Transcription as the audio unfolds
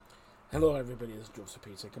Hello, everybody. This is Joseph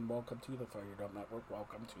Pasek, and welcome to the FiredUp Network.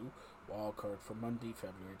 Welcome to Wildcard for Monday,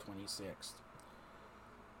 February 26th.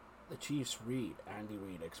 The Chiefs Andy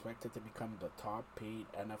Reid, expected to become the top-paid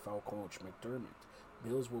NFL coach. McDermott,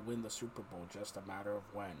 Bills will win the Super Bowl, just a matter of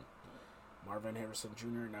when. Marvin Harrison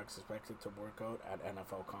Jr. next expected to work out at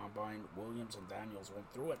NFL Combine. Williams and Daniels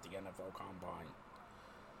went through at the NFL Combine.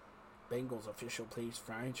 Bengals official place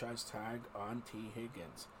franchise tag on T.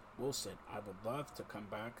 Higgins. Wilson, I would love to come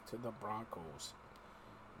back to the Broncos.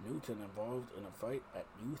 Newton involved in a fight at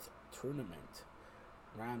youth tournament.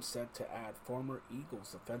 Rams set to add former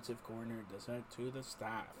Eagles defensive coordinator to the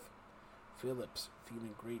staff. Phillips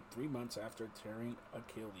feeling great 3 months after tearing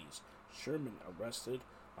Achilles. Sherman arrested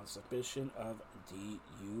on suspicion of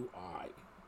DUI.